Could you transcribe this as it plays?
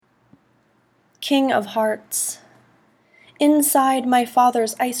King of Hearts. Inside my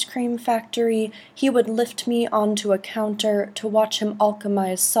father's ice cream factory, he would lift me onto a counter to watch him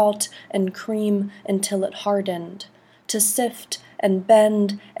alchemize salt and cream until it hardened, to sift and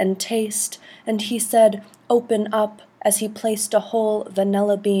bend and taste, and he said, "Open up," as he placed a whole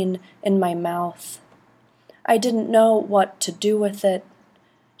vanilla bean in my mouth. I didn't know what to do with it.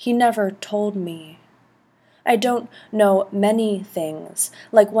 He never told me. I don't know many things,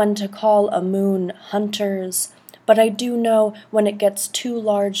 like when to call a moon hunters, but I do know when it gets too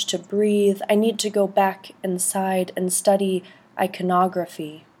large to breathe, I need to go back inside and study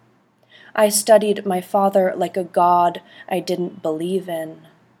iconography. I studied my father like a god I didn't believe in.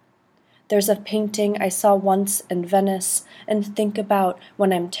 There's a painting I saw once in Venice and think about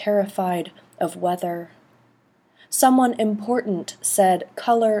when I'm terrified of weather. Someone important said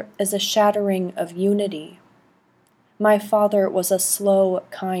color is a shattering of unity. My father was a slow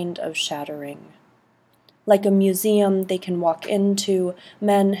kind of shattering. Like a museum they can walk into,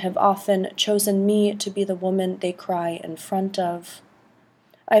 men have often chosen me to be the woman they cry in front of.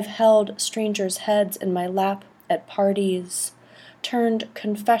 I've held strangers' heads in my lap at parties. Turned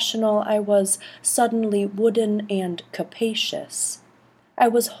confessional, I was suddenly wooden and capacious. I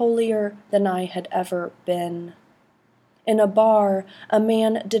was holier than I had ever been. In a bar, a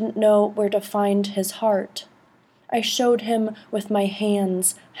man didn't know where to find his heart. I showed him with my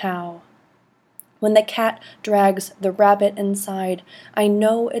hands how. When the cat drags the rabbit inside, I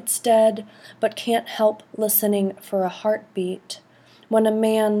know it's dead, but can't help listening for a heartbeat. When a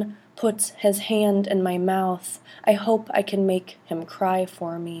man puts his hand in my mouth, I hope I can make him cry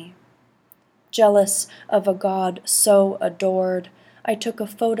for me. Jealous of a god so adored, I took a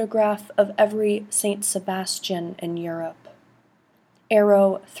photograph of every Saint Sebastian in Europe.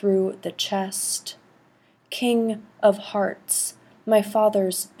 Arrow through the chest. King of Hearts, my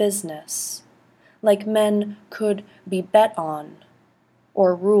father's business, like men could be bet on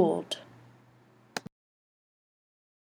or ruled.